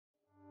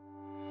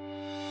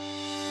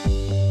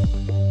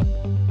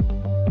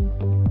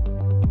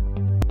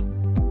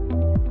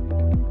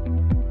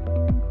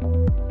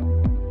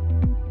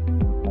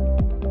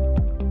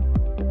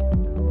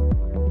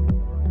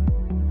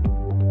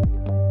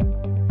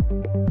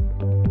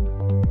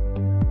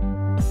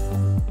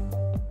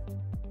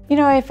You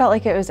know, I felt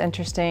like it was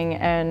interesting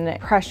and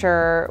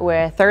pressure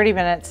with 30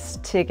 minutes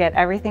to get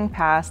everything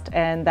passed,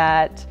 and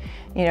that,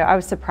 you know, I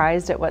was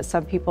surprised at what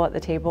some people at the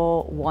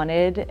table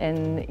wanted,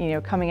 and, you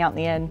know, coming out in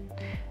the end,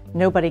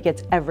 nobody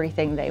gets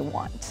everything they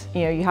want.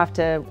 You know, you have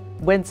to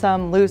win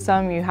some, lose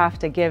some, you have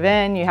to give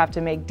in, you have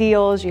to make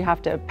deals, you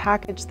have to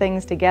package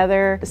things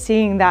together.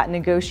 Seeing that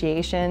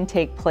negotiation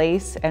take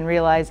place and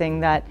realizing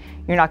that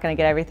you're not going to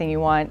get everything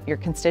you want, your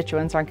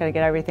constituents aren't going to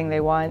get everything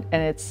they want,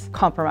 and it's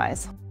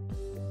compromise.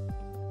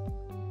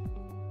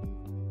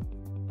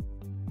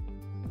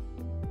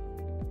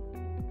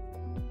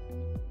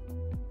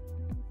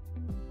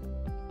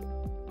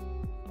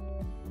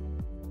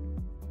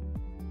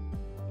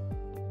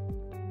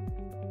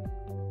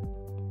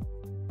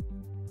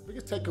 The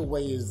biggest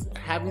takeaway is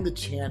having the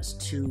chance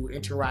to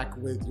interact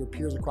with your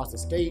peers across the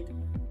state,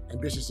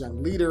 ambitious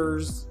young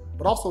leaders,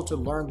 but also to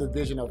learn the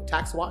vision of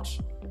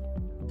TaxWatch,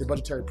 the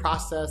budgetary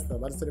process, the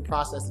legislative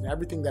process, and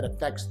everything that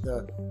affects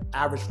the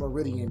average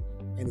Floridian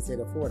in the state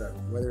of Florida,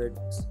 whether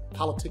it's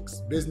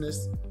politics,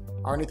 business,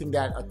 or anything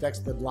that affects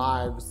the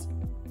lives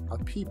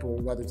of people,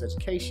 whether it's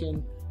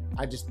education.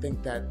 I just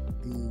think that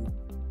the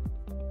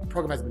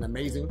program has been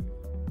amazing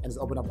and has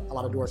opened up a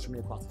lot of doors for me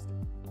across the state.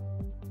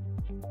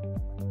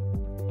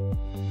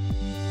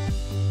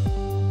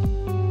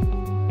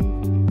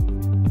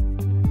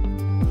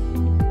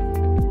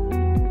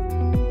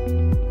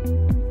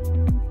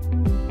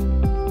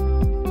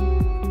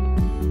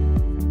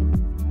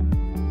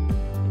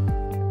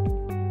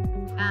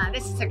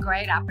 This is a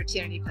great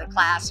opportunity for the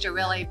class to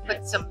really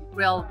put some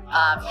real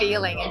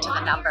feeling into the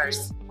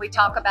numbers. We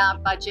talk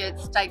about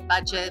budgets, state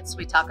budgets,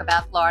 we talk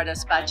about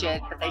Florida's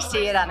budget, but they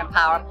see it on a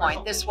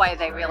PowerPoint. This way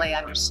they really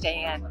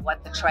understand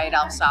what the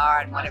trade-offs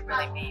are and what it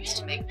really means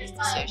to make these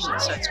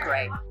decisions, so it's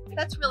great.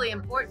 That's really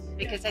important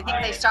because I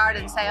think they start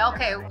and say,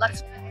 okay,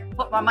 let's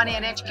put more money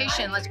in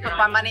education, let's put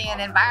more money in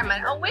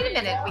environment. Oh, wait a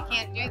minute, we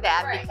can't do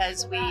that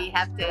because we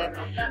have to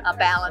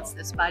balance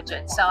this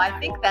budget. So I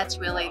think that's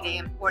really the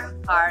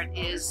important part,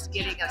 is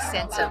getting a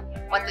sense of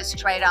what this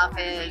trade-off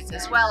is,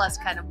 as well as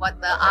kind of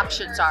what the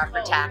options are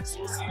for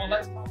taxes.